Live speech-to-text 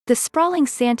The sprawling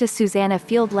Santa Susana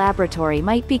Field Laboratory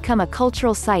might become a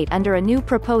cultural site under a new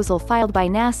proposal filed by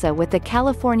NASA with the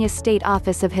California State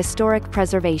Office of Historic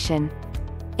Preservation.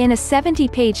 In a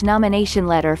 70-page nomination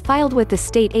letter filed with the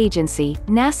state agency,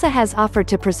 NASA has offered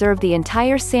to preserve the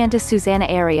entire Santa Susana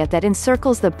area that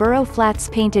encircles the Burro Flats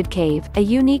Painted Cave, a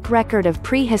unique record of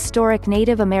prehistoric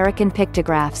Native American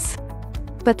pictographs.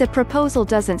 But the proposal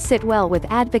doesn't sit well with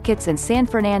advocates and San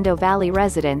Fernando Valley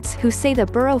residents who say the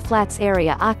Burro Flats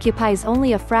area occupies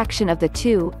only a fraction of the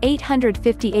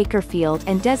 850-acre field,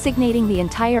 and designating the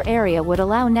entire area would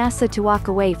allow NASA to walk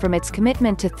away from its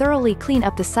commitment to thoroughly clean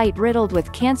up the site riddled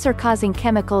with cancer-causing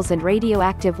chemicals and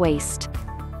radioactive waste.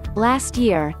 Last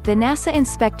year, the NASA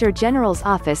Inspector General's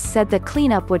office said the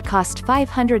cleanup would cost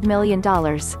 $500 million,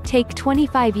 take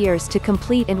 25 years to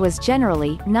complete, and was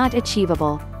generally not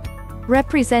achievable.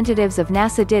 Representatives of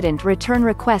NASA didn't return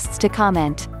requests to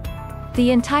comment.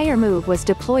 The entire move was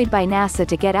deployed by NASA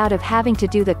to get out of having to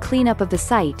do the cleanup of the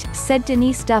site, said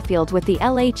Denise Duffield with the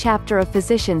LA chapter of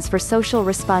Physicians for Social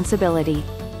Responsibility.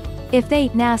 If they,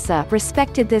 NASA,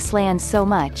 respected this land so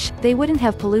much, they wouldn't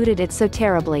have polluted it so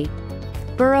terribly.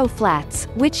 Burro Flats,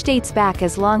 which dates back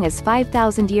as long as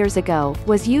 5,000 years ago,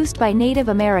 was used by Native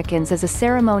Americans as a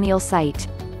ceremonial site.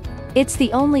 It's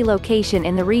the only location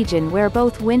in the region where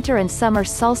both winter and summer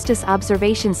solstice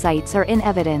observation sites are in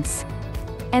evidence.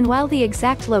 And while the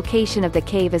exact location of the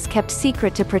cave is kept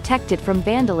secret to protect it from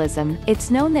vandalism, it's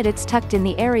known that it's tucked in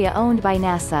the area owned by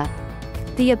NASA.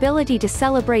 The ability to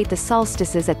celebrate the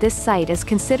solstices at this site is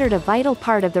considered a vital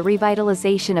part of the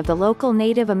revitalization of the local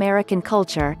Native American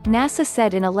culture, NASA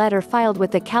said in a letter filed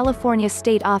with the California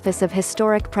State Office of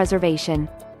Historic Preservation.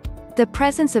 The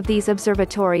presence of these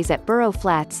observatories at Burro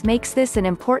Flats makes this an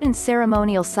important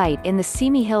ceremonial site in the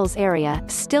Simi Hills area,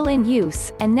 still in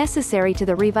use, and necessary to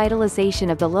the revitalization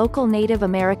of the local Native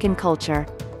American culture.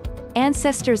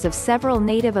 Ancestors of several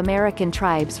Native American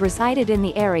tribes resided in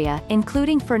the area,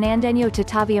 including Fernandeño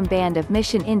Tataviam Band of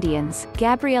Mission Indians,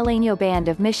 Gabrieleño Band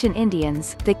of Mission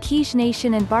Indians, the Kizh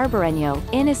Nation and Barbareño,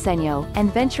 Ineseño,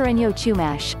 and Ventureño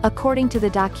Chumash, according to the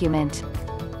document.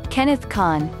 Kenneth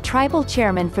Kahn, tribal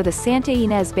chairman for the Santa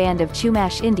Ynez Band of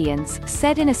Chumash Indians,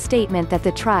 said in a statement that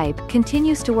the tribe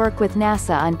continues to work with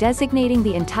NASA on designating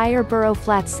the entire Burro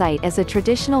Flats site as a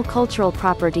traditional cultural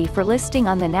property for listing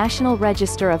on the National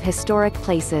Register of Historic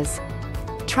Places.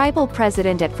 Tribal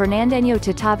president at Fernandeño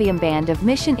Tataviam Band of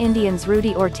Mission Indians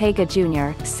Rudy Ortega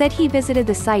Jr., said he visited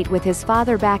the site with his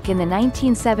father back in the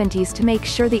 1970s to make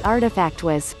sure the artifact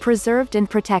was preserved and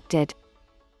protected.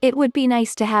 It would be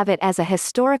nice to have it as a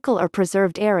historical or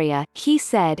preserved area, he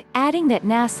said, adding that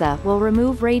NASA will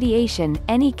remove radiation,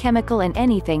 any chemical and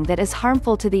anything that is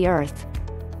harmful to the Earth.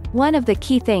 One of the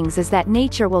key things is that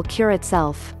nature will cure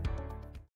itself.